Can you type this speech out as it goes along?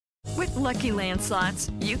With Lucky Land Slots,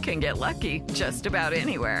 you can get lucky just about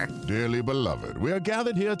anywhere. Dearly beloved, we are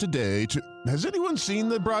gathered here today to... Has anyone seen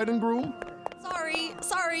the bride and groom?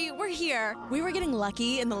 Sorry, we're here. We were getting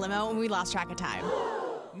lucky in the limo and we lost track of time.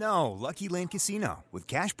 No, Lucky Land Casino, with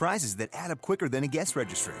cash prizes that add up quicker than a guest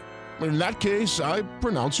registry. In that case, I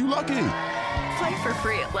pronounce you lucky. Play for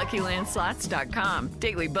free at LuckyLandSlots.com.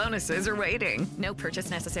 Daily bonuses are waiting. No purchase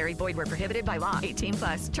necessary. Void where prohibited by law.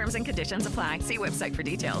 18+. Terms and conditions apply. See website for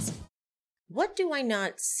details. What do I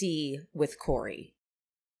not see with Corey?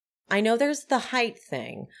 I know there's the height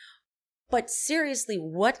thing, but seriously,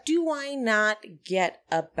 what do I not get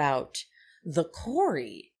about the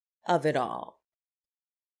Corey of it all?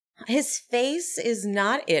 His face is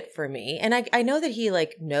not it for me. And I know that he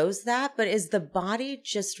knows that, but is the body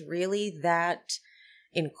just really that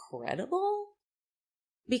incredible?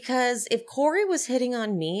 Because if Corey was hitting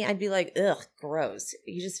on me, I'd be like, ugh, gross.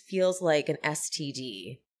 He just feels like an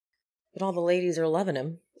STD. But all the ladies are loving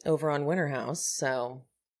him over on Winter House, so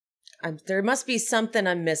there must be something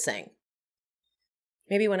I'm missing.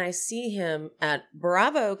 Maybe when I see him at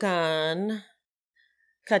BravoCon,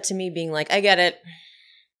 cut to me being like, I get it.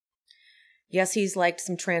 Yes, he's liked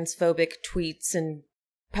some transphobic tweets and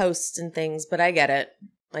posts and things, but I get it.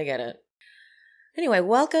 Anyway,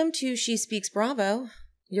 welcome to She Speaks Bravo,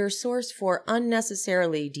 your source for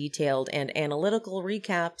unnecessarily detailed and analytical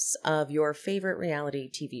recaps of your favorite reality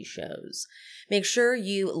TV shows. Make sure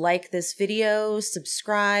you like this video,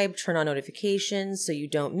 subscribe, turn on notifications so you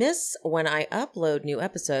don't miss when I upload new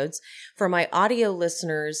episodes. For my audio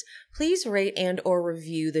listeners, please rate and or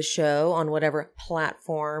review the show on whatever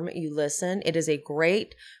platform you listen. It is a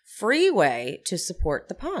great free way to support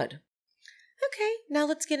the pod. Okay, now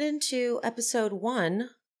let's get into episode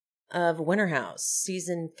 1 of Winter House,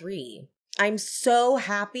 season 3. I'm so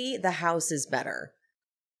happy the house is better.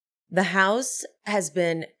 The house has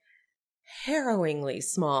been harrowingly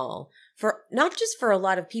small for not just for a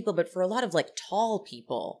lot of people, but for a lot of tall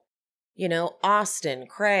people. You know, Austin,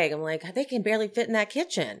 Craig, I'm like, they can barely fit in that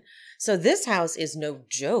kitchen. So this house is no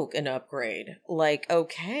joke an upgrade.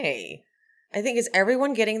 Okay. I think, is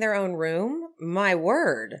everyone getting their own room? My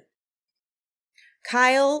word.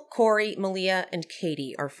 Kyle, Corey, Malia, and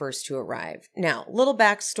Katie are first to arrive. Now, little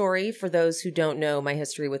backstory for those who don't know my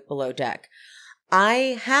history with Below Deck.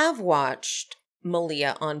 I have watched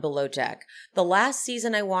Malia on Below Deck. The last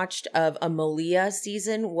season I watched of a Malia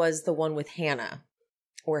season was the one with Hannah,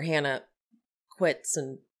 where Hannah quits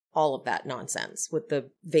and all of that nonsense with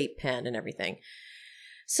the vape pen and everything.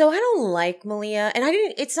 So I don't like Malia, and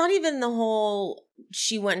it's not even the whole,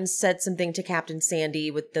 she went and said something to Captain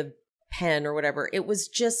Sandy with the pen or whatever. It was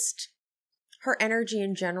just her energy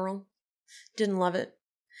in general. Didn't love it.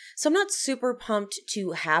 So I'm not super pumped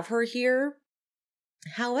to have her here.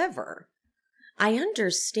 However, I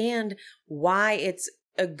understand why it's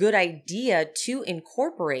a good idea to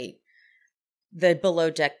incorporate the Below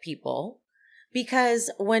Deck people,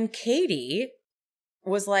 because when Katie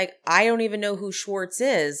was like, I don't even know who Schwartz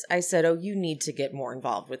is, I said, oh, you need to get more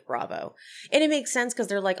involved with Bravo. And it makes sense because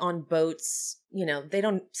they're on boats, they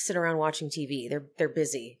don't sit around watching TV. They're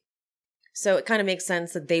busy. So it kind of makes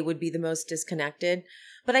sense that they would be the most disconnected,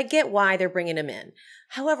 but I get why they're bringing him in.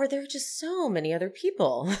 However, there are just so many other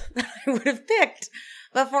people that I would have picked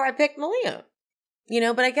before I picked Malia,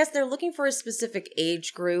 but I guess they're looking for a specific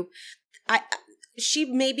age group. She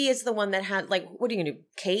maybe is the one that had what are you going to do?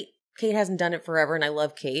 Kate hasn't done it forever, and I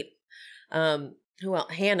love Kate. Who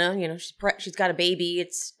else? Hannah, she's got a baby.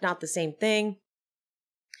 It's not the same thing.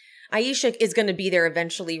 Aisha is going to be there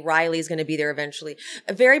eventually. Riley is going to be there eventually.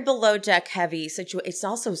 A very Below Deck heavy situation. It's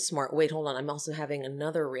also smart. Wait, hold on. I'm also having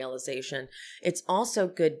another realization. It's also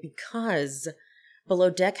good because Below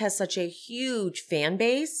Deck has such a huge fan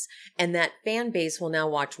base, and that fan base will now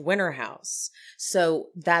watch Winter House. So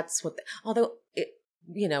that's what,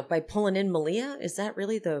 by pulling in Malia, is that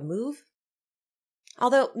really the move?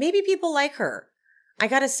 Although maybe people like her. I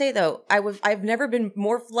gotta say though, I've never been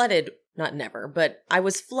more flooded, not never, but I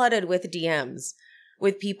was flooded with DMs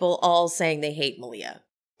with people all saying they hate Malia.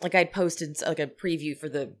 I'd posted a preview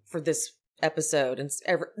for this episode, and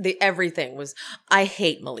everything was, I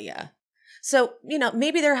hate Malia. So,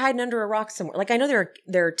 maybe they're hiding under a rock somewhere. I know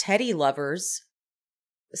there are Teddy lovers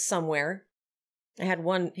somewhere. I had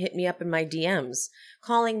one hit me up in my DMs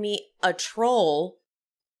calling me a troll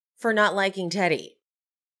for not liking Teddy.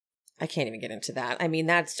 I can't even get into that. I mean,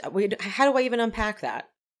 how do I even unpack that?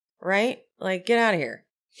 Right? Get out of here.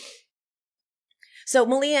 So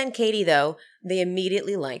Malia and Katie, though, they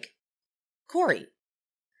immediately like Corey.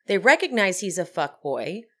 They recognize he's a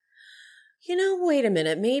fuckboy. Wait a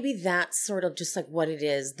minute. Maybe that's sort of just what it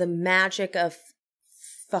is. The magic of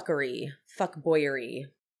fuckboyery.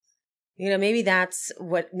 You know, maybe that's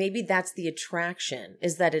the attraction,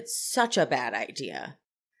 is that it's such a bad idea.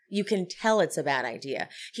 You can tell it's a bad idea.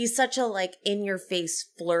 He's such a like in your face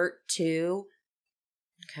flirt too.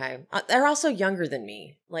 Okay. They're also younger than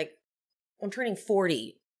me. Like, I'm turning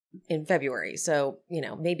 40 in February. So, you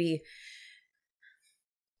know, maybe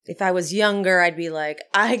if I was younger, I'd be like,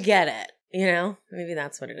 I get it. You know, maybe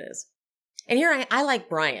that's what it is. And here I like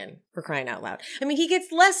Brian, for crying out loud. I mean, he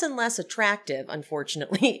gets less and less attractive,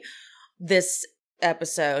 unfortunately, this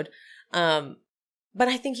episode. But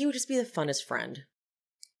I think he would just be the funnest friend.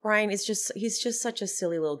 Brian he's just such a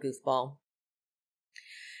silly little goofball.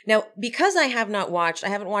 Now, because I haven't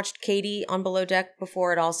watched Katie on Below Deck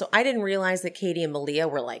before at all, so I didn't realize that Katie and Malia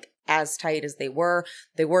were like as tight as they were.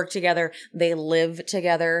 They work together, they live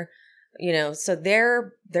together, you know, so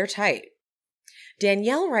they're tight.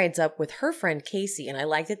 Danielle rides up with her friend Casey, and I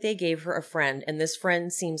like that they gave her a friend, and this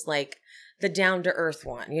friend seems like the down-to-earth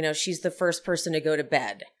one. You know, she's the first person to go to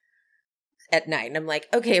bed at night, and I'm like,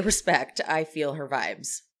 okay, respect. I feel her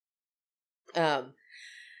vibes.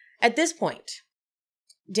 At this point,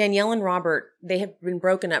 Danielle and Robert, they have been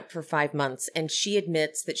broken up for 5 months, and she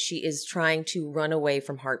admits that she is trying to run away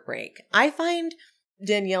from heartbreak. I find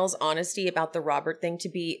Danielle's honesty about the Robert thing to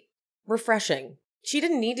be refreshing. She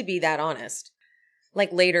didn't need to be that honest.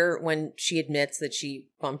 Like later when she admits that she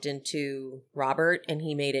bumped into Robert and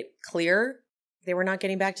he made it clear they were not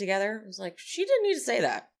getting back together. I was like, she didn't need to say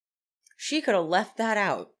that. She could have left that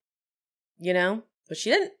out, you know, but she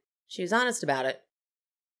didn't. She was honest about it.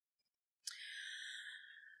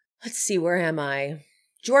 Let's see, where am I?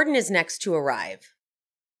 Jordan is next to arrive.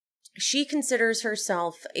 She considers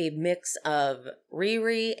herself a mix of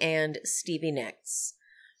Riri and Stevie Nicks.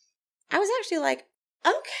 I was actually like,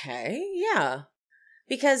 okay, yeah.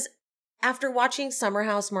 Because after watching Summer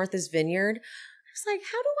House Martha's Vineyard, I was like,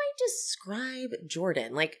 how do I describe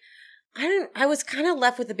Jordan? Like, I was kind of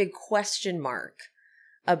left with a big question mark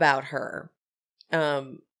about her.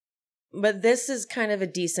 But this is kind of a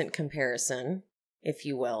decent comparison, if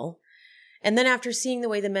you will. And then after seeing the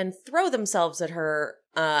way the men throw themselves at her,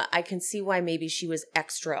 I can see why maybe she was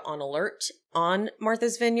extra on alert on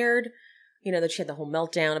Martha's Vineyard. You know, that she had the whole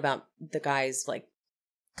meltdown about the guys like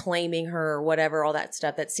claiming her or whatever, all that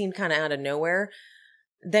stuff that seemed kind of out of nowhere.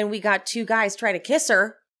 Then we got 2 guys try to kiss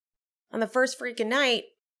her on the first freaking night.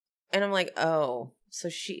 And I'm like, oh, so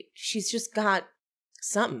she's just got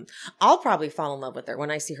something. I'll probably fall in love with her when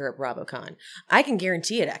I see her at BravoCon. I can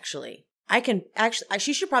guarantee it, actually.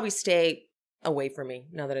 She should probably stay away from me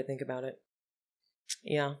now that I think about it.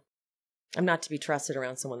 Yeah. I'm not to be trusted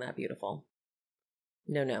around someone that beautiful.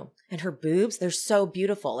 No. And her boobs, they're so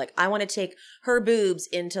beautiful. Like, I want to take her boobs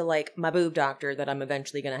into like my boob doctor that I'm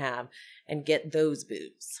eventually going to have and get those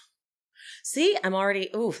boobs. See, I'm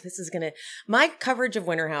already, my coverage of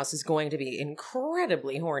Winter House is going to be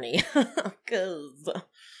incredibly horny. Because,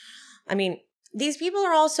 I mean, these people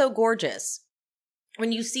are all so gorgeous.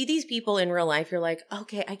 When you see these people in real life, you're like,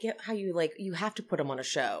 okay, I get how you have to put them on a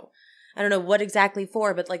show. I don't know what exactly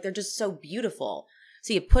for, but like, they're just so beautiful.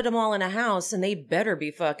 So you put them all in a house and they better be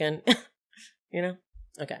fucking, you know?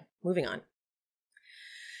 Okay, moving on.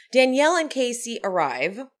 Danielle and Casey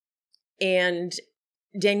arrive, and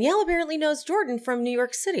Danielle apparently knows Jordan from New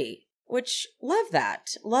York City, which love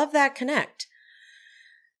that connect.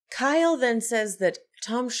 Kyle then says that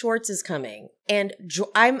Tom Schwartz is coming, and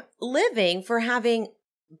I'm living for having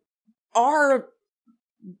our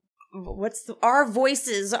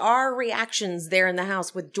voices, our reactions there in the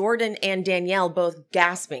house with Jordan and Danielle both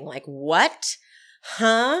gasping, like, what?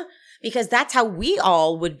 Huh? Because that's how we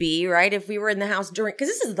all would be, right? If we were in the house because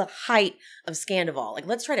this is the height of Scandival. Like,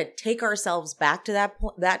 let's try to take ourselves back to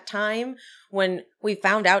that time when we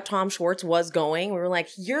found out Tom Schwartz was going. We were like,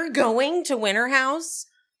 you're going to Winter House?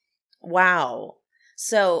 Wow.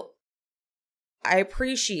 So I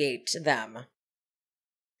appreciate them.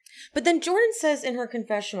 But then Jordan says in her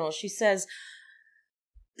confessional, she says,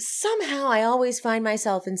 somehow I always find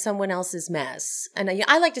myself in someone else's mess. And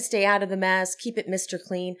I like to stay out of the mess, keep it Mr.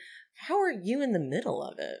 Clean. How are you in the middle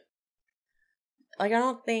of it? Like, I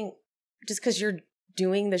don't think just because you're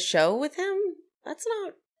doing the show with him, that's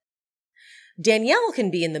not. Danielle can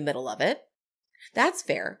be in the middle of it. That's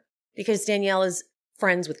fair because Danielle is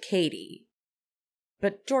friends with Katie.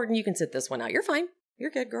 But Jordan, you can sit this one out. You're fine. You're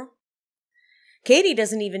good, girl. Katie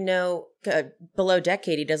doesn't even know, Below Deck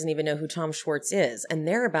Katie doesn't even know who Tom Schwartz is. And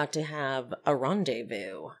they're about to have a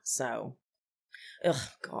rendezvous. So, ugh,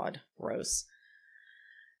 God, gross.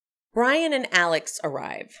 Brian and Alex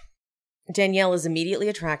arrive. Danielle is immediately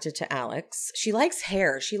attracted to Alex. She likes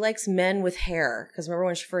hair. She likes men with hair. Because remember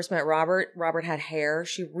when she first met Robert? Robert had hair.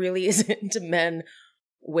 She really is into men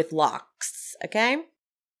with locks. Okay?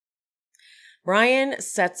 Brian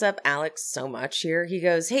sets up Alex so much here. He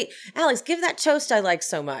goes, hey, Alex, give that toast I like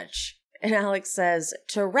so much. And Alex says,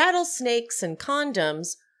 to rattlesnakes and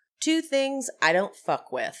condoms, 2 things I don't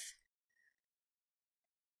fuck with.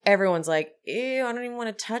 Everyone's like, ew, I don't even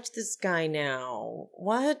want to touch this guy now.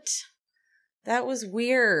 What? That was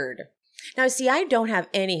weird. Now, see, I don't have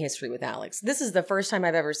any history with Alex. This is the first time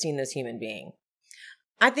I've ever seen this human being.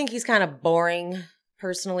 I think he's kind of boring,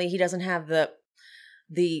 personally. He doesn't have the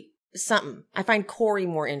something. I find Corey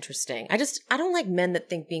more interesting. I don't like men that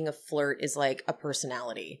think being a flirt is like a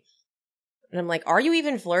personality. And I'm like, are you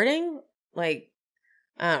even flirting? Like,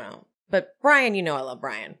 I don't know. But Brian, you know I love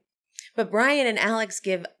Brian. But Brian and Alex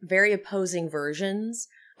give very opposing versions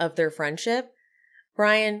of their friendship.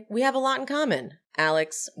 Brian, we have a lot in common.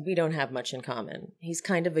 Alex, we don't have much in common. He's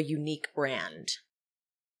kind of a unique brand.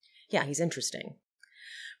 Yeah, he's interesting.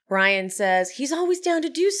 Brian says he's always down to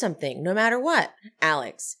do something, no matter what.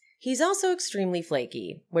 Alex, he's also extremely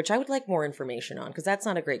flaky, which I would like more information on because that's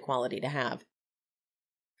not a great quality to have.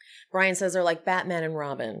 Brian says they're like Batman and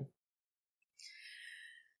Robin.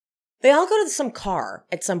 They all go to some car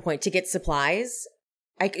at some point to get supplies.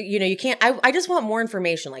 You can't. I just want more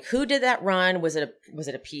information. Like, who did that run? Was it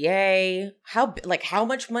a PA? How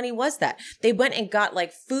much money was that? They went and got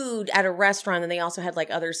like food at a restaurant, and they also had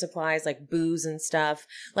like other supplies like booze and stuff.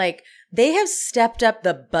 Like, they have stepped up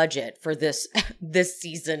the budget for this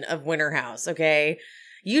season of Winter House. Okay,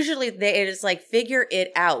 usually it is like figure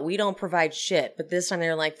it out. We don't provide shit, but this time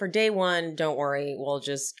they're like, for day 1, don't worry, we'll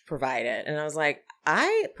just provide it. And I was like,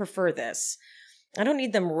 I prefer this. I don't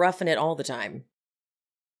need them roughing it all the time.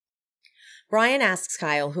 Brian asks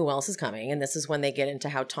Kyle who else is coming, and this is when they get into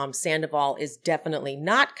how Tom Sandoval is definitely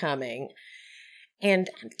not coming. And,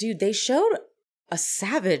 dude, they showed a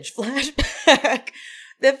savage flashback.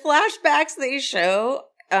 The flashbacks they show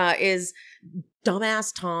is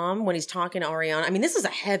dumbass Tom when he's talking to Ariana. I mean, this is a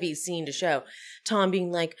heavy scene to show. Tom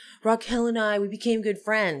being like, Raquel and I, we became good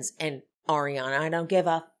friends. And Ariana, I don't give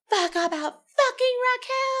a fuck about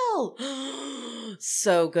fucking Raquel.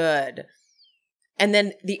 So good. And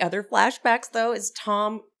then the other flashbacks, though, is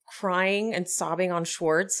Tom crying and sobbing on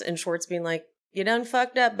Schwartz, and Schwartz being like, you done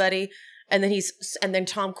fucked up, buddy. And then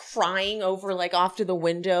Tom crying over, like, off to the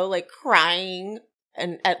window, like, crying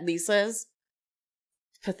and at Lisa's.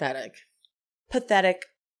 Pathetic.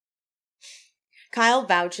 Kyle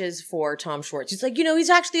vouches for Tom Schwartz. He's like, he's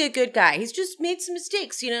actually a good guy. He's just made some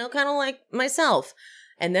mistakes, kind of like myself.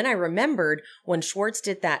 And then I remembered when Schwartz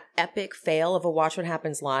did that epic fail of a Watch What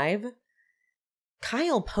Happens Live,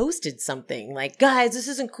 Kyle posted something like, guys, this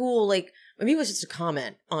isn't cool. Like, maybe it was just a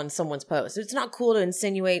comment on someone's post. It's not cool to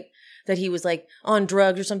insinuate that he was like on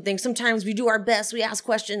drugs or something. Sometimes we do our best. We ask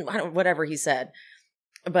questions, whatever he said.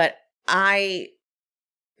 But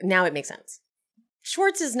now it makes sense.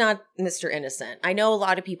 Schwartz is not Mr. Innocent. I know a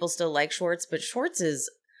lot of people still like Schwartz, but Schwartz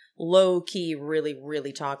is low key, really,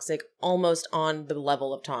 really toxic, almost on the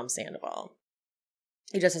level of Tom Sandoval.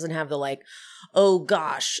 He just doesn't have the like, oh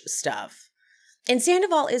gosh stuff. And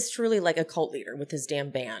Sandoval is truly like a cult leader with his damn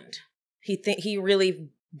band. He really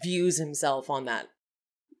views himself on that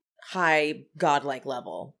high godlike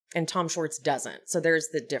level, and Tom Schwartz doesn't. So there's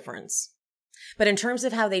the difference. But in terms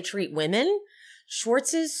of how they treat women,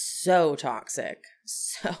 Schwartz is so toxic.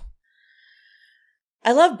 So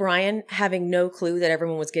I love Brian having no clue that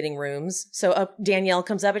everyone was getting rooms. So Danielle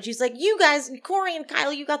comes up and she's like, you guys, Corey and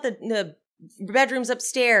Kyle, you got the bedrooms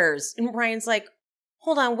upstairs. And Brian's like,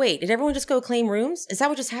 hold on, wait, did everyone just go claim rooms? Is that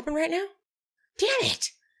what just happened right now? Damn it.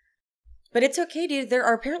 But it's okay, dude. There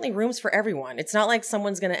are apparently rooms for everyone. It's not like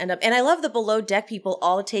someone's going to end up. And I love the below deck people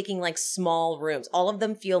all taking like small rooms. All of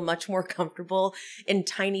them feel much more comfortable in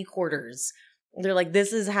tiny quarters. They're like,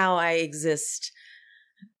 this is how I exist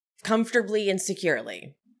comfortably and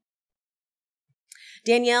securely.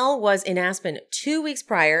 Danielle was in Aspen 2 weeks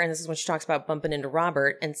prior, and this is when she talks about bumping into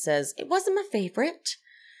Robert and says, it wasn't my favorite.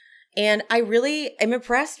 And I really am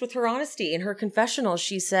impressed with her honesty. In her confessional,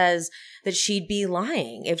 she says that she'd be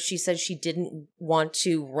lying if she said she didn't want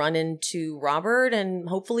to run into Robert and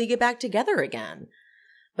hopefully get back together again.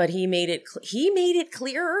 But he made it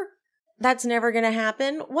clear that's never going to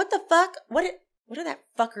happen. What the fuck? What What did that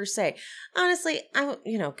fucker say? Honestly,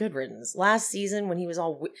 good riddance. Last season when he was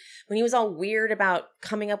all weird about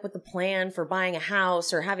coming up with a plan for buying a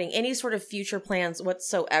house or having any sort of future plans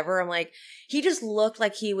whatsoever, I'm like, he just looked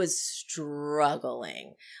like he was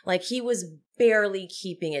struggling. Like he was barely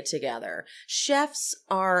keeping it together. Chefs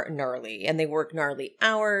are gnarly and they work gnarly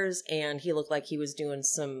hours, and he looked like he was doing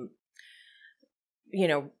some,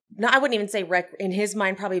 I wouldn't even say in his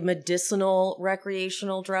mind, probably medicinal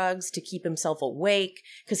recreational drugs to keep himself awake,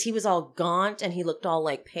 because he was all gaunt and he looked all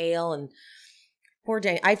like pale. And poor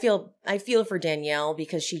I feel for Danielle,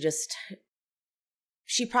 because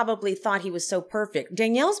she probably thought he was so perfect.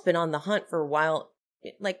 Danielle's been on the hunt for a while,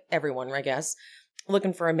 like everyone, I guess,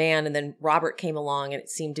 looking for a man. And then Robert came along and it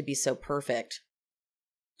seemed to be so perfect.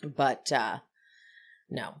 But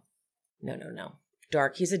no.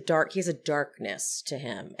 Dark. He's a darkness to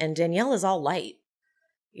him. And Danielle is all light,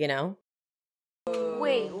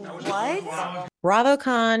 Wait, what?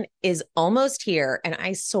 BravoCon is almost here, and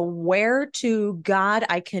I swear to God,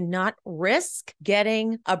 I cannot risk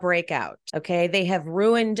getting a breakout. Okay. They have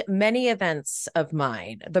ruined many events of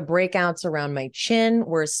mine. The breakouts around my chin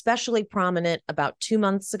were especially prominent about 2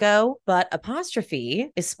 months ago, but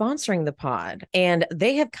Apostrophe is sponsoring the pod, and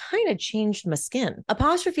they have kind of changed my skin.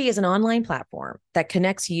 Apostrophe is an online platform that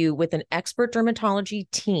connects you with an expert dermatology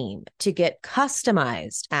team to get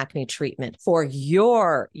customized acne treatment for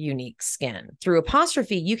your unique skin. Through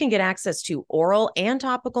Apostrophe, you can get access to oral and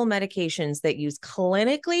topical medications that use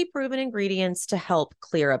clinically proven ingredients to help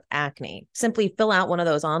clear up acne. Simply fill out one of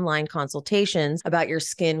those online consultations about your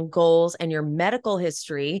skin goals and your medical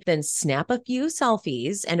history, then snap a few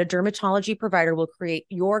selfies, and a dermatology provider will create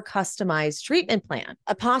your customized treatment plan.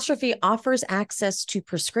 Apostrophe offers access to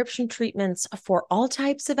prescription treatments for all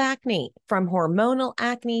types of acne, from hormonal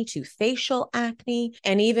acne to facial acne,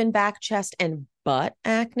 and even back, chest, and butt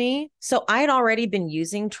acne. So I had already been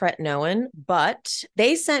using tretinoin, but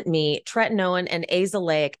they sent me tretinoin and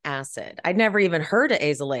azelaic acid. I'd never even heard of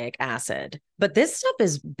azelaic acid, but this stuff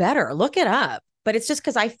is better. Look it up. But it's just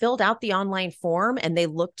because I filled out the online form and they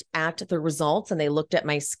looked at the results and they looked at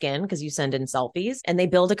my skin, because you send in selfies, and they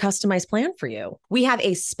build a customized plan for you. We have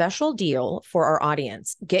a special deal for our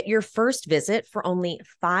audience. Get your first visit for only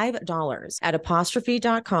 $5 at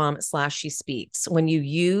apostrophe.com/she-speaks when you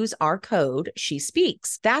use our code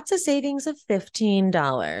she-speaks. That's a savings of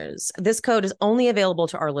 $15. This code is only available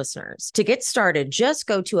to our listeners. To get started, just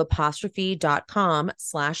go to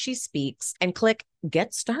apostrophe.com/she-speaks and click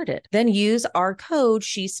Get Started. Then use our code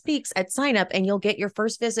she-speaks at sign up and you'll get your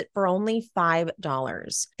first visit for only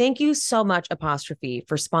 $5. Thank you so much, Apostrophe,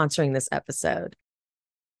 for sponsoring this episode.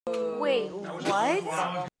 Wait,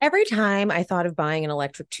 what? Every time I thought of buying an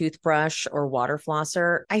electric toothbrush or water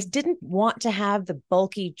flosser, I didn't want to have the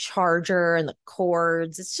bulky charger and the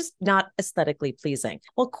cords. It's just not aesthetically pleasing.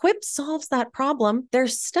 Well, Quip solves that problem. Their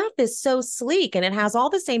stuff is so sleek and it has all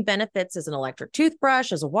the same benefits as an electric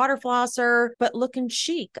toothbrush, as a water flosser, but looking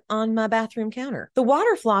chic on my bathroom counter. The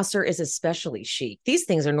water flosser is especially chic. These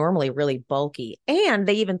things are normally really bulky, and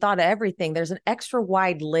they even thought of everything. There's an extra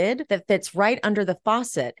wide lid that fits right under the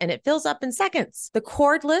faucet and it fills up in seconds. The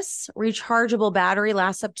cordless rechargeable battery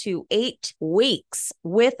lasts up to 8 weeks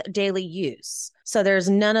with daily use. So there's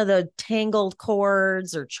none of the tangled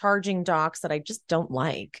cords or charging docks that I just don't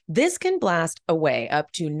like. This can blast away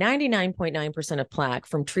up to 99.9% of plaque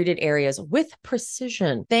from treated areas with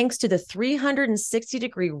precision, thanks to the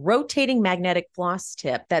 360-degree rotating magnetic floss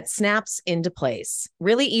tip that snaps into place.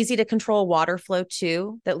 Really easy to control water flow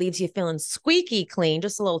too, that leaves you feeling squeaky clean,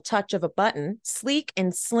 just a little touch of a button. Sleek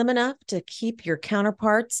and slim enough to keep your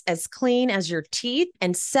counterparts as clean as your teeth,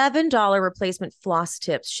 and $7 replacement floss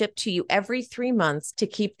tips shipped to you every 3 months to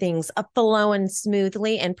keep things up flowing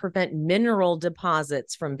smoothly and prevent mineral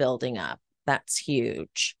deposits from building up. That's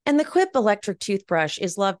huge. And the Quip electric toothbrush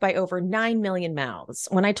is loved by over 9 million mouths.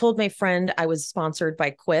 When I told my friend I was sponsored by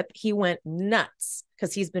Quip, he went nuts,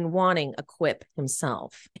 because he's been wanting a Quip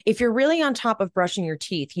himself. If you're really on top of brushing your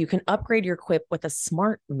teeth, you can upgrade your Quip with a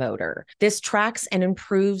smart motor. This tracks and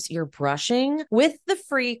improves your brushing with the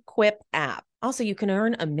free Quip app. Also, you can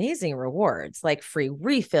earn amazing rewards like free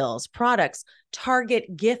refills, products,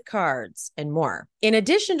 Target gift cards, and more. In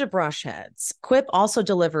addition to brush heads, Quip also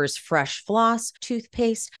delivers fresh floss,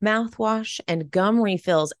 toothpaste, mouthwash, and gum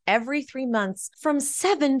refills every 3 months from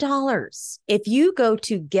 $7. If you go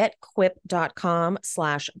to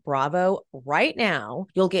getquip.com/bravo right now,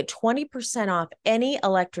 you'll get 20% off any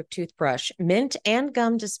electric toothbrush, mint and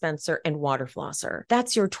gum dispenser, and water flosser.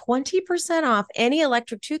 That's your 20% off any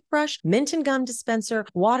electric toothbrush, mint and gum gum dispenser,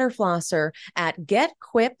 water flosser at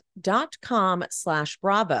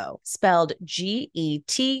getquip.com/Bravo, spelled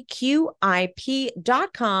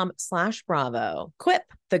GETQIP.com/Bravo. Quip,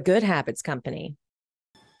 the good habits company.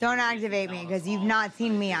 Don't activate me because you've not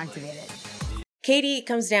seen me activate it. Katie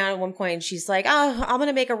comes down at one point and she's like, oh, I'm going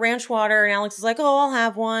to make a ranch water. And Alex is like, oh, I'll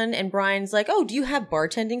have one. And Brian's like, oh, do you have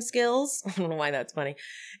bartending skills? I don't know why that's funny.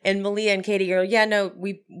 And Malia and Katie go, yeah, no,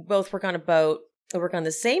 we both work on a boat. We work on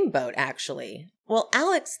the same boat, actually. Well,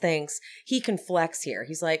 Alex thinks he can flex here.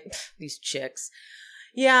 He's like, these chicks.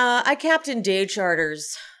 Yeah, I captain day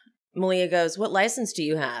charters. Malia goes, what license do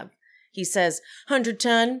you have? He says,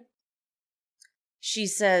 100-ton. She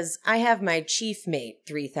says, I have my chief mate,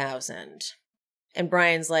 3,000. And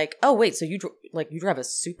Brian's like, oh, wait, so you drive a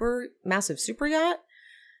massive super yacht?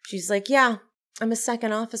 She's like, yeah, I'm a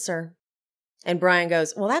second officer. And Brian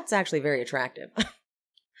goes, well, that's actually very attractive.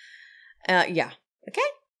 Yeah. Okay,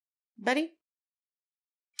 buddy.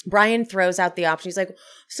 Brian throws out the option. He's like,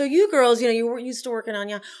 so you girls, you were used to working on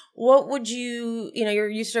yacht. What would you're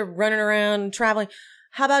used to running around, traveling.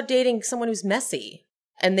 How about dating someone who's messy?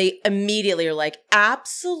 And they immediately are like,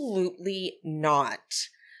 absolutely not.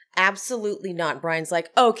 Absolutely not. Brian's like,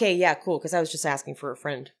 okay, yeah, cool, because I was just asking for a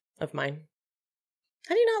friend of mine.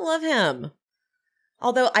 How do you not love him?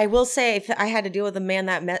 Although I will say, if I had to deal with a man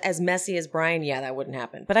as messy as Brian, yeah, that wouldn't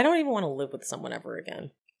happen. But I don't even want to live with someone ever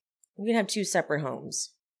again. We can have 2 separate homes.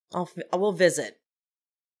 I will visit.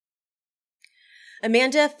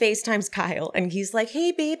 Amanda FaceTimes Kyle, and he's like,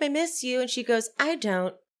 hey, babe, I miss you. And she goes, I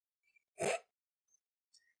don't.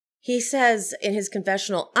 He says in his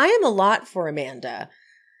confessional, I am a lot for Amanda.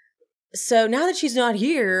 So now that she's not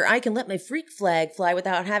here, I can let my freak flag fly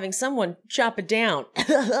without having someone chop it down.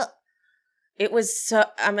 It was so,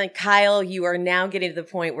 I'm like, Kyle, you are now getting to the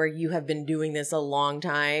point where you have been doing this a long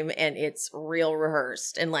time and it's real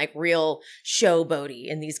rehearsed and like real showboaty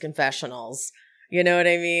in these confessionals. You know what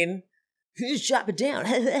I mean? Just chop it down.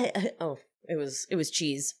 Oh, it was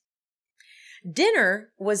cheese.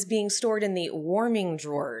 Dinner was being stored in the warming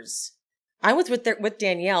drawers. I was with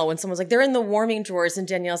Danielle when someone was like, they're in the warming drawers. And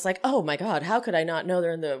Danielle's like, oh my God, how could I not know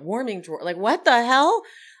they're in the warming drawer? Like, what the hell?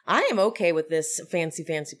 I am okay with this fancy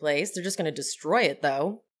place. They're just going to destroy it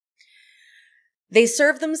though. They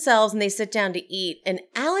serve themselves and they sit down to eat. And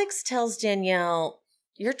Alex tells Danielle,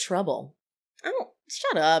 you're trouble. Oh,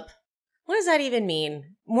 shut up. What does that even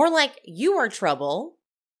mean? More like you are trouble.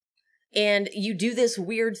 And you do this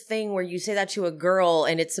weird thing where you say that to a girl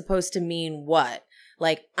and it's supposed to mean what?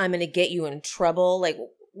 Like, I'm going to get you in trouble. Like,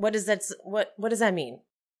 what does that mean?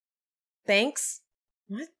 Thanks?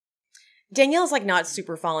 What? Danielle's like not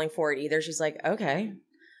super falling for it either. She's like, okay.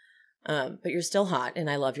 But you're still hot and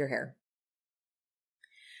I love your hair.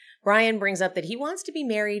 Brian brings up that he wants to be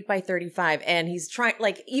married by 35 and he's trying,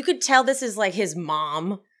 like, you could tell this is like his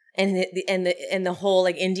mom and the whole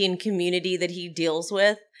like Indian community that he deals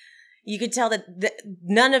with. You could tell that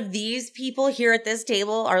none of these people here at this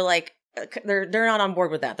table are like, they're not on board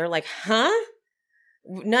with that. They're like, huh?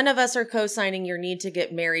 None of us are co-signing your need to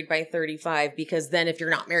get married by 35 because then if you're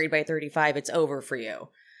not married by 35, it's over for you.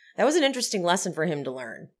 That was an interesting lesson for him to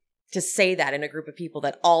learn, to say that in a group of people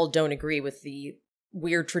that all don't agree with the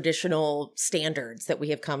weird traditional standards that we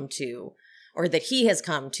have come to, or that he has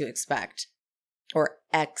come to expect, or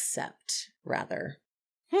accept, rather.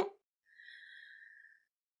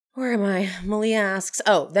 Where am I? Malia asks,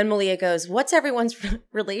 then Malia goes, what's everyone's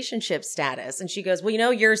relationship status? And she goes,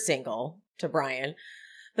 well, you're single, to Brian.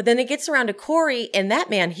 But then it gets around to Corey, and that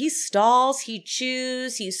man, he stalls, he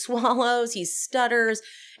chews, he swallows, he stutters.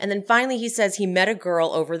 And then finally he says he met a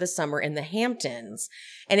girl over the summer in the Hamptons.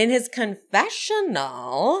 And in his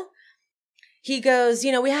confessional, he goes,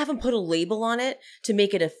 we haven't put a label on it to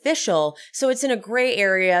make it official. So it's in a gray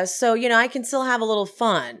area. So, I can still have a little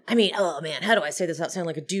fun. I mean, oh man, how do I say this without sounding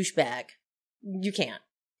like a douchebag? You can't.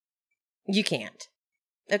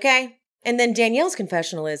 Okay? And then Danielle's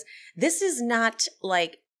confessional is, this is not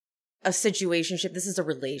like a situationship. This is a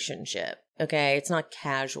relationship. Okay? It's not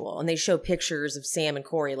casual. And they show pictures of Sam and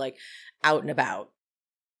Corey like out and about.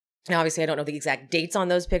 Now, obviously, I don't know the exact dates on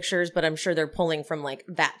those pictures, but I'm sure they're pulling from like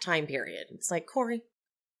that time period. It's like, Corey.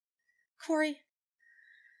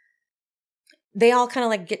 They all kind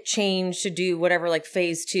of like get changed to do whatever like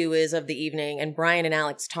phase 2 is of the evening. And Brian and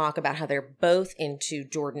Alex talk about how they're both into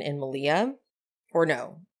Jordan and Malia. Or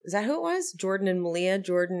no, is that who it was? Jordan and Malia,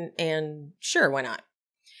 sure, why not?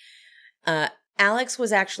 Alex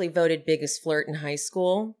was actually voted biggest flirt in high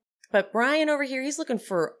school. But Brian over here, he's looking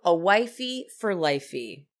for a wifey for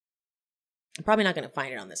lifey. I'm probably not going to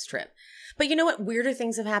find it on this trip. But you know what? Weirder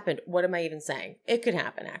things have happened. What am I even saying? It could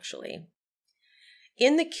happen, actually.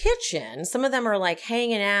 In the kitchen, some of them are like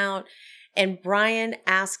hanging out, and Brian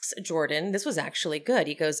asks Jordan, this was actually good.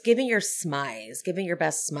 He goes, give me your smize, give me your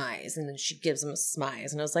best smize. And then she gives him a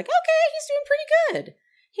smize. And I was like, okay, he's doing pretty good.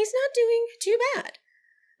 He's not doing too bad.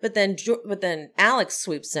 But then Alex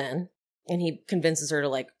swoops in and he convinces her to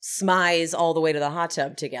like smize all the way to the hot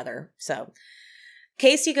tub together. So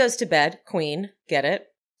Casey goes to bed, queen, get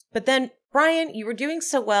it. But then Brian, you were doing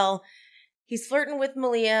so well. He's flirting with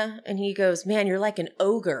Malia and he goes, man, you're like an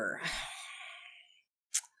ogre.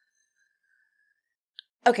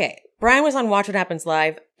 Okay, Brian was on Watch What Happens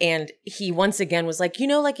Live, and he once again was like,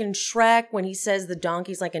 like in Shrek when he says the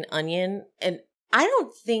donkey's like an onion. And I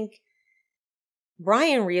don't think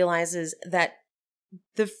Brian realizes that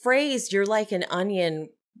the phrase, you're like an onion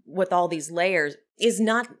with all these layers, is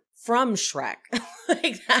not from Shrek.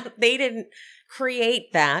 Like that, they didn't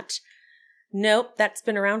create that. Nope, that's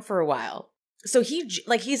been around for a while. So he's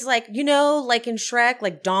like, like in Shrek,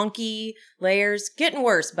 like donkey layers, getting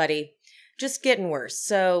worse, buddy. Just getting worse.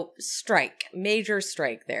 So major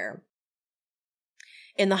strike there.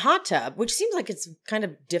 In the hot tub, which seems like it's kind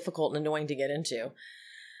of difficult and annoying to get into,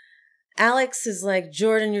 Alex is like,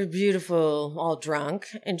 Jordan, you're beautiful, all drunk.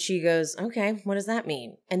 And she goes, okay, what does that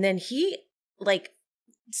mean? And then he, like,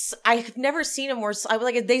 I've never seen him more. I was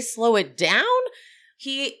like, they slow it down.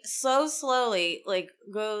 He so slowly, like,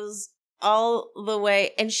 goes all the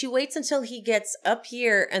way. And she waits until he gets up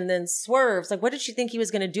here and then swerves. Like, what did she think he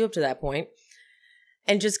was going to do up to that point?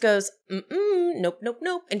 And just goes, nope, nope,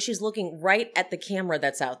 nope. And she's looking right at the camera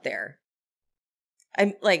that's out there.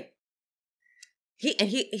 I'm like,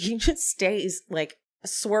 he just stays like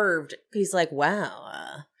swerved. He's like,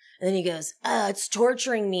 wow. And then he goes, it's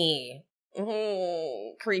torturing me.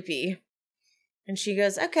 Creepy. And she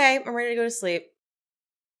goes, okay, I'm ready to go to sleep.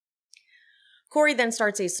 Corey then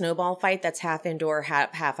starts a snowball fight that's half indoor,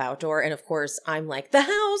 half outdoor. And of course, I'm like, the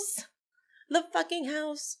house, the fucking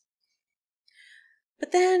house.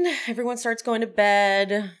 But then everyone starts going to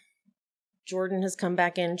bed. Jordan has come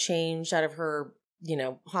back in, changed out of her,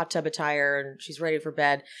 hot tub attire, and she's ready for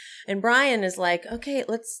bed. And Brian is like, okay,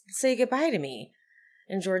 let's say goodbye to me.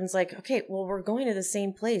 And Jordan's like, okay, well, we're going to the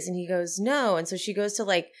same place. And he goes, no. And so she goes to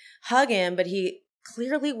like hug him, but he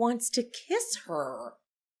clearly wants to kiss her.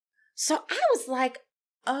 So I was like,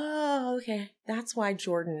 oh, okay. That's why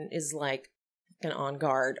Jordan is like on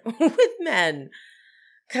guard with men.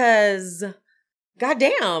 'Cause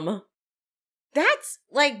goddamn, that's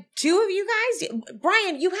like two of you guys.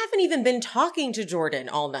 Brian, you haven't even been talking to Jordan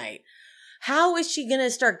all night. How is she going to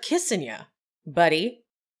start kissing you, buddy?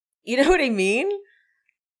 You know what I mean?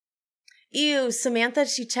 Ew, Samantha,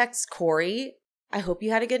 she texts Corey, I hope you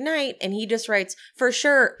had a good night. And he just writes, for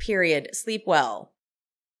sure, period, sleep well.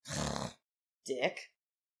 Dick.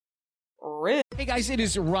 Rude. Hey guys, it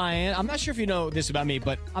is Ryan. I'm not sure if you know this about me,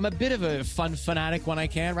 but I'm a bit of a fun fanatic when I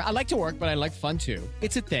can. I like to work, but I like fun too.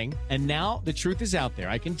 It's a thing. And now the truth is out there.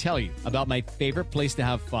 I can tell you about my favorite place to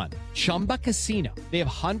have fun. Chumba Casino. They have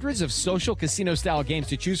hundreds of social casino style games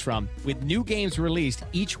to choose from with new games released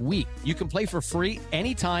each week. You can play for free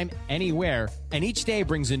anytime, anywhere. And each day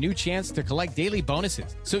brings a new chance to collect daily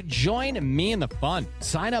bonuses. So join me in the fun.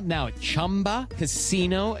 Sign up now at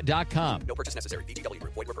ChumbaCasino.com. No purchase necessary. VGW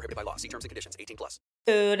Group. Void where prohibited by law. See terms and conditions. 18+.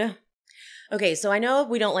 Dude. Okay, so I know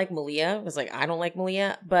we don't like Malia. I was like, I don't like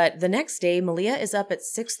Malia. But the next day, Malia is up at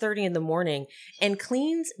 6:30 in the morning and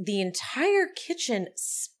cleans the entire kitchen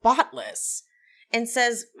spotless and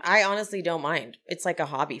says, I honestly don't mind. It's like a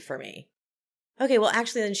hobby for me. Okay, well,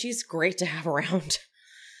 actually, then she's great to have around.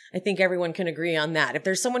 I think everyone can agree on that. If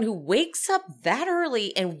there's someone who wakes up that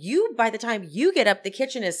early and by the time you get up, the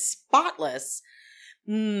kitchen is spotless,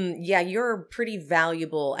 yeah, you're a pretty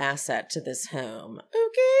valuable asset to this home.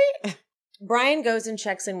 Okay. Brian goes and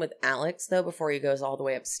checks in with Alex, though, before he goes all the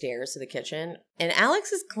way upstairs to the kitchen. And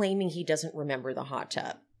Alex is claiming he doesn't remember the hot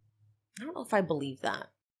tub. I don't know if I believe that.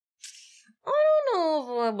 I don't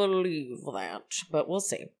know if I believe that, but we'll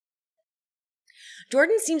see.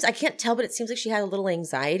 Jordan seems, I can't tell, but it seems like she had a little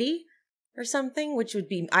anxiety or something, which would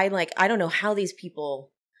be, I don't know how these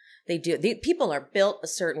people, people are built a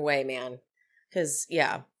certain way, man. Because,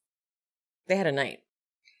 yeah, they had a night.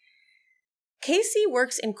 Casey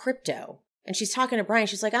works in crypto, and she's talking to Brian.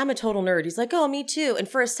 She's like, I'm a total nerd. He's like, oh, me too. And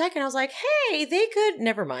for a second, I was like, hey, they could,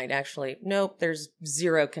 never mind, actually. Nope, there's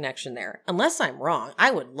zero connection there. Unless I'm wrong.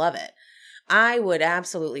 I would love it. I would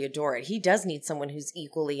absolutely adore it. He does need someone who's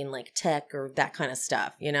equally in like tech or that kind of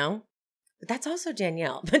stuff, you know? But that's also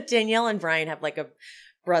Danielle. But Danielle and Brian have like a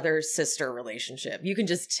brother-sister relationship. You can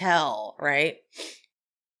just tell, right?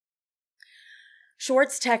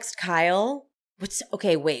 Schwartz texts Kyle.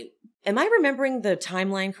 Okay, wait. Am I remembering the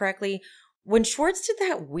timeline correctly? When Schwartz did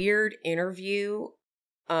that weird interview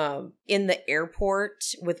in the airport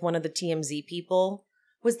with one of the TMZ people,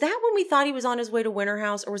 was that when we thought he was on his way to Winter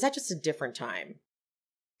House, or was that just a different time?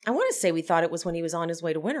 I want to say we thought it was when he was on his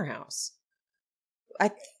way to Winter House. I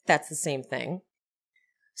think that's the same thing.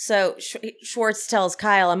 So Schwartz tells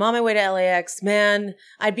Kyle, I'm on my way to LAX. Man,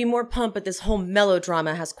 I'd be more pumped, but this whole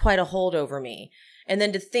melodrama has quite a hold over me. And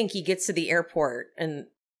then to think he gets to the airport and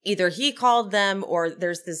either he called them or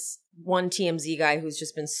there's this one TMZ guy who's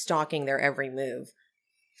just been stalking their every move.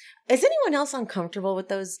 Is anyone else uncomfortable with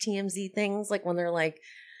those TMZ things? Like when they're like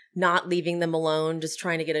not leaving them alone, just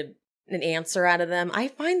trying to get an answer out of them? I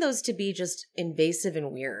find those to be just invasive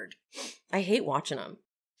and weird. I hate watching them.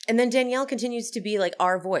 And then Danielle continues to be like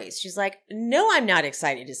our voice. She's like, no, I'm not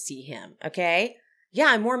excited to see him. Okay. Yeah,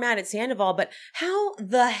 I'm more mad at Sandoval, but how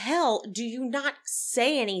the hell do you not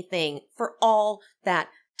say anything for all that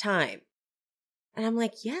time? And I'm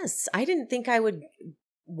like, yes, I didn't think I would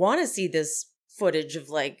want to see this footage of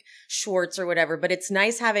like Schwartz or whatever, but it's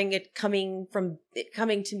nice having it coming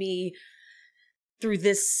to me through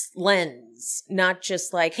this lens, not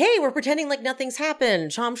just like, hey, we're pretending like nothing's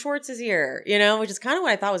happened. Tom Schwartz is here, which is kind of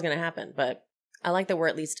what I thought was going to happen, but I like that we're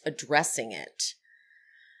at least addressing it.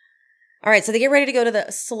 All right, so they get ready to go to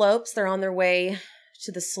the slopes. They're on their way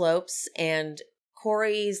to the slopes, and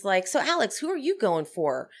Corey's like, so Alex, who are you going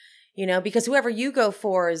for? Because whoever you go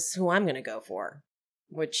for is who I'm going to go for,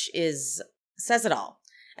 which says it all.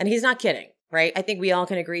 And he's not kidding, right? I think we all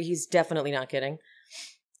can agree he's definitely not kidding.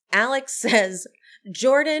 Alex says,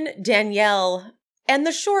 Jordan, Danielle, and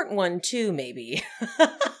the short one too, maybe.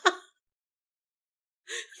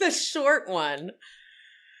 The short one.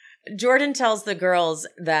 Jordan tells the girls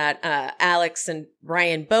that Alex and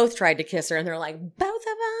Brian both tried to kiss her, and they're like, both of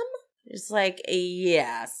them? It's like,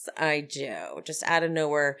 yes, I do. Just out of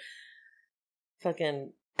nowhere,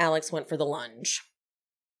 fucking Alex went for the lunge.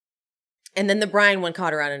 And then the Brian one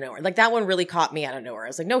caught her out of nowhere. Like, that one really caught me out of nowhere. I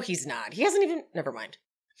was like, no, he's not. He hasn't even, never mind.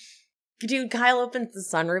 Dude, Kyle opens the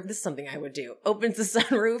sunroof. This is something I would do. Opens the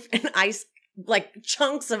sunroof and ice, like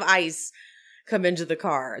chunks of ice come into the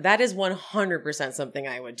car. That is 100% something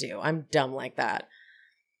I would do. I'm dumb like that.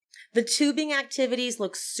 The tubing activities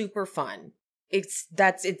look super fun. It's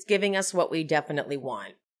giving us what we definitely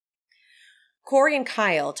want. Corey and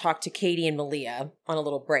Kyle talk to Katie and Malia on a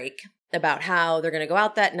little break about how they're going to go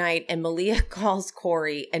out that night, and Malia calls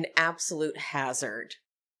Corey an absolute hazard.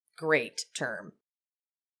 Great term.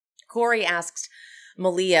 Corey asks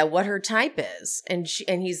Malia what her type is, and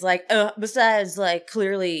he's like, besides like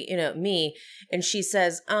clearly, me. And she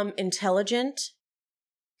says, intelligent.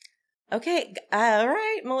 Okay, all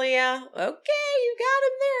right, Malia. Okay, you got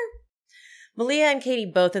him there. Malia and Katie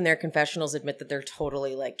both in their confessionals admit that they're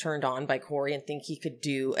totally like turned on by Corey and think he could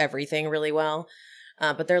do everything really well.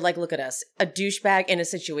 But they're like, look at us, a douchebag in a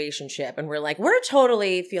situationship. And we're like, we're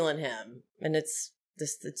totally feeling him. And it's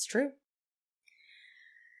true.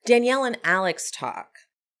 Danielle and Alex talk.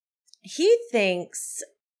 He thinks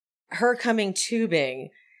her coming tubing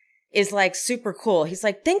is like super cool. He's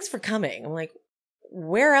like, thanks for coming. I'm like,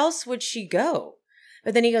 where else would she go?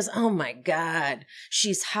 But then he goes, oh my God,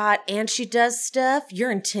 she's hot and she does stuff. You're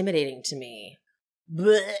intimidating to me.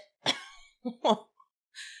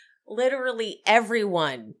 Literally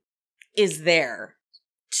everyone is there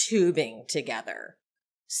tubing together.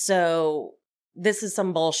 So this is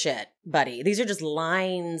some bullshit, buddy. These are just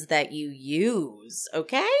lines that you use,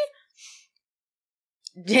 okay?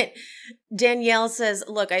 Danielle says,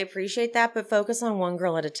 look, I appreciate that, but focus on one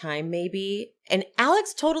girl at a time, maybe. And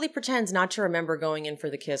Alex totally pretends not to remember going in for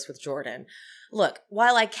the kiss with Jordan. Look,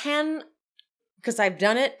 while I can, because I've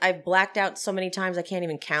done it, I've blacked out so many times I can't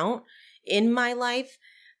even count in my life.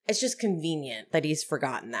 It's just convenient that he's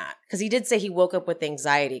forgotten that. Because he did say he woke up with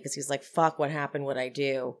anxiety because he's like, fuck, what happened? What'd I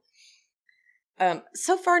do?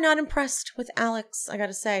 So far, not impressed with Alex, I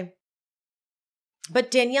gotta say. But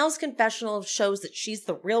Danielle's confessional shows that she's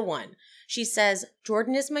the real one. She says,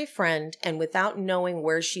 Jordan is my friend, and without knowing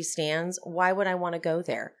where she stands, why would I want to go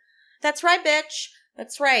there? That's right, bitch.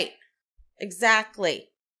 That's right. Exactly.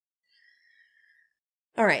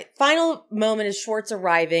 All right. Final moment is Schwartz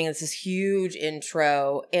arriving. It's this huge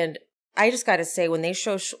intro. And I just got to say, when they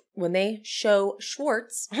show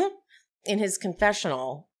Schwartz in his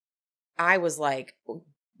confessional, I was like,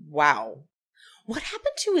 wow. What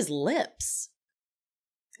happened to his lips?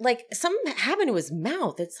 Like, something happened to his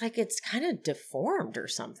mouth. It's like it's kind of deformed or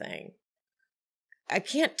something. I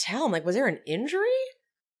can't tell. I'm like, was there an injury?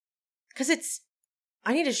 Because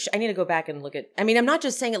I need to go back and look at, I mean, I'm not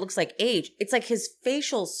just saying it looks like age. It's like his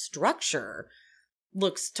facial structure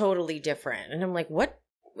looks totally different. And I'm like, what?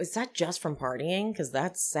 Was that just from partying? Because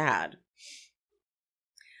that's sad.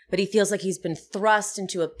 but he feels like he's been thrust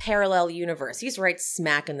into a parallel universe. He's right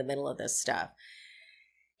smack in the middle of this stuff.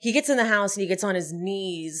 He gets in the house and he gets on his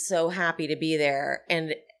knees, so happy to be there.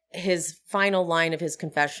 And his final line of his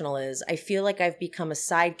confessional is, I feel like I've become a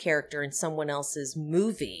side character in someone else's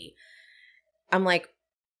movie. I'm like,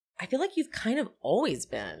 I feel like you've kind of always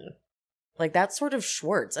been. Like, that's sort of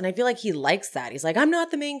Schwartz. And I feel like he likes that. He's like, I'm not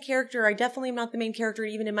the main character. I definitely am not the main character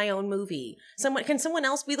even in my own movie. Can someone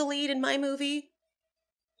else be the lead in my movie?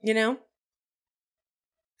 You know?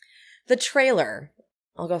 The trailer.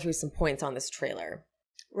 I'll go through some points on this trailer.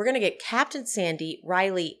 We're going to get Captain Sandy,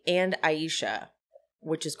 Riley, and Aisha,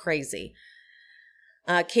 which is crazy.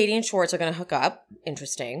 Katie and Schwartz are going to hook up.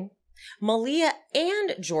 Interesting. Malia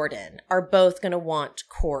and Jordan are both going to want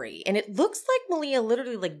Corey. And it looks like Malia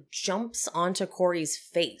literally like jumps onto Corey's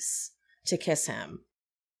face to kiss him.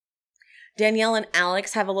 Danielle and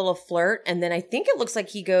Alex have a little flirt. And then I think it looks like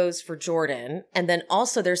he goes for Jordan. And then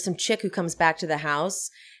also there's some chick who comes back to the house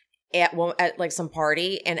at like some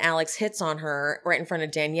party. And Alex hits on her right in front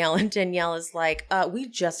of Danielle. And Danielle is like, we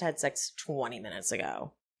just had sex 20 minutes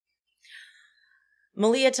ago.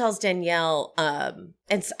 Malia tells Danielle,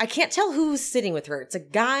 and I can't tell who's sitting with her. It's a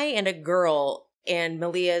guy and a girl, and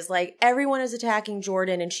Malia is like, everyone is attacking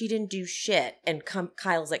Jordan, and she didn't do shit. And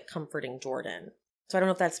Kyle's like comforting Jordan. So I don't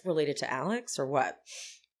know if that's related to Alex or what.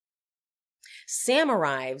 Sam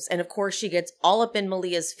arrives, and of course she gets all up in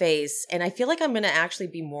Malia's face, and I feel like I'm going to actually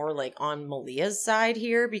be more like on Malia's side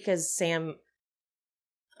here, because Sam,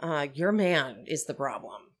 your man is the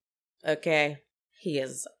problem. Okay? He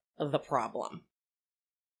is the problem.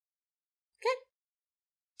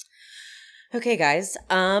 Okay, guys.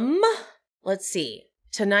 Let's see.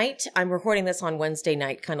 Tonight, I'm recording this on Wednesday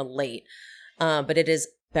night, kind of late, but it is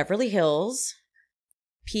Beverly Hills.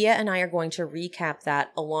 Pia and I are going to recap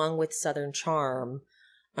that along with Southern Charm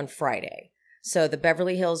on Friday. So the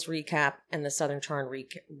Beverly Hills recap and the Southern Charm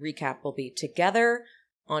recap will be together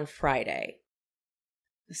on Friday.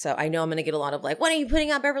 So I know I'm going to get a lot of like, when are you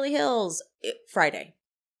putting out Beverly Hills? Friday.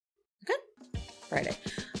 Okay? Friday.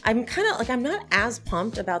 I'm kind of like, I'm not as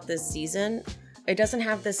pumped about this season. It doesn't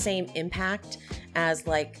have the same impact as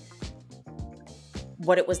like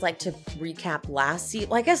what it was like to recap last season.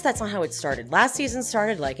 Well, I guess that's not how it started. Last season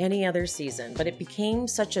started like any other season, but it became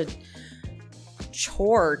such a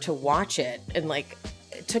chore to watch it, and like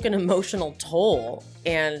it took an emotional toll,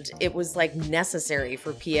 and it was like necessary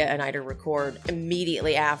for Pia and I to record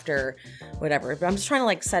immediately after whatever. But I'm just trying to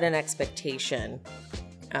like set an expectation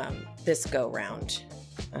this go round.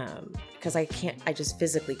 Because I just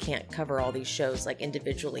physically can't cover all these shows like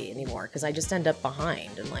individually anymore, because I just end up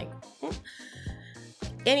behind and like,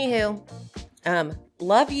 Anywho,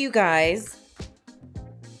 love you guys.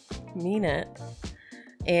 Mean it.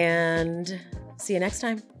 And see you next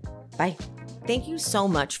time. Bye. Thank you so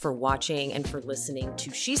much for watching and for listening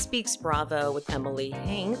to She Speaks Bravo with Emily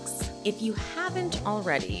Hanks. If you haven't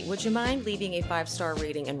already, would you mind leaving a 5-star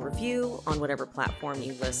rating and review on whatever platform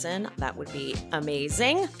you listen? That would be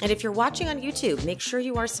amazing. And if you're watching on YouTube, make sure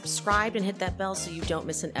you are subscribed and hit that bell so you don't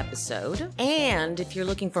miss an episode. And if you're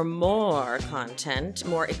looking for more content,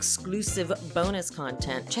 more exclusive bonus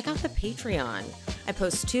content, check out the Patreon. I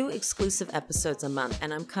post 2 exclusive episodes a month,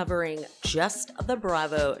 and I'm covering just the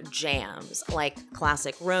Bravo jams, like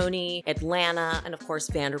Classic Roni, Atlanta, and of course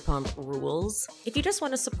Vanderpump Rules. If you just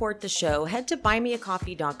want to support the show, head to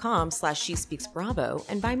buymeacoffee.com/SheSpeaksBravo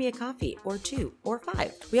and buy me a coffee, or 2 or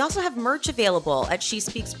 5. We also have merch available at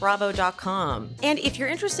SheSpeaksBravo.com. And if you're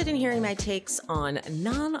interested in hearing my takes on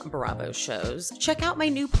non-Bravo shows, check out my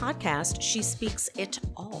new podcast, She Speaks It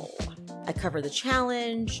All. I cover The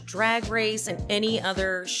Challenge, Drag Race, and any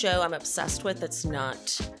other show I'm obsessed with that's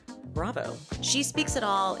not Bravo. She Speaks It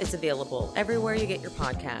All is available everywhere you get your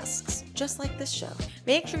podcasts, just like this show.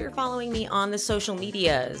 Make sure you're following me on the social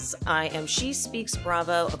medias. I am She Speaks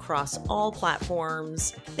Bravo across all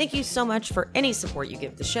platforms. Thank you so much for any support you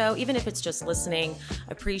give the show, even if it's just listening.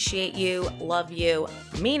 Appreciate you, love you,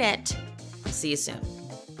 mean it. See you soon.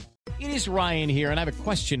 It is Ryan here, and I have a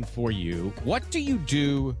question for you. What do you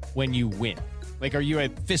do when you win? Like, are you a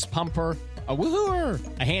fist pumper, a woo-hooer,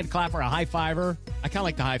 a hand clapper, a high fiver? I kind of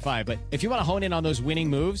like the high five, but if you want to hone in on those winning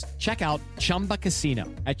moves, check out Chumba Casino.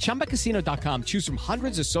 At ChumbaCasino.com, choose from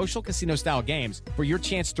hundreds of social casino-style games for your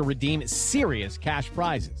chance to redeem serious cash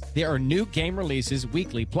prizes. There are new game releases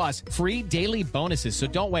weekly, plus free daily bonuses. So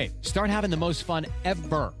don't wait. Start having the most fun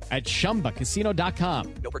ever at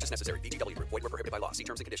ChumbaCasino.com. No purchase necessary. VGW Group. Void where prohibited by law. See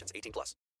terms and conditions. 18+.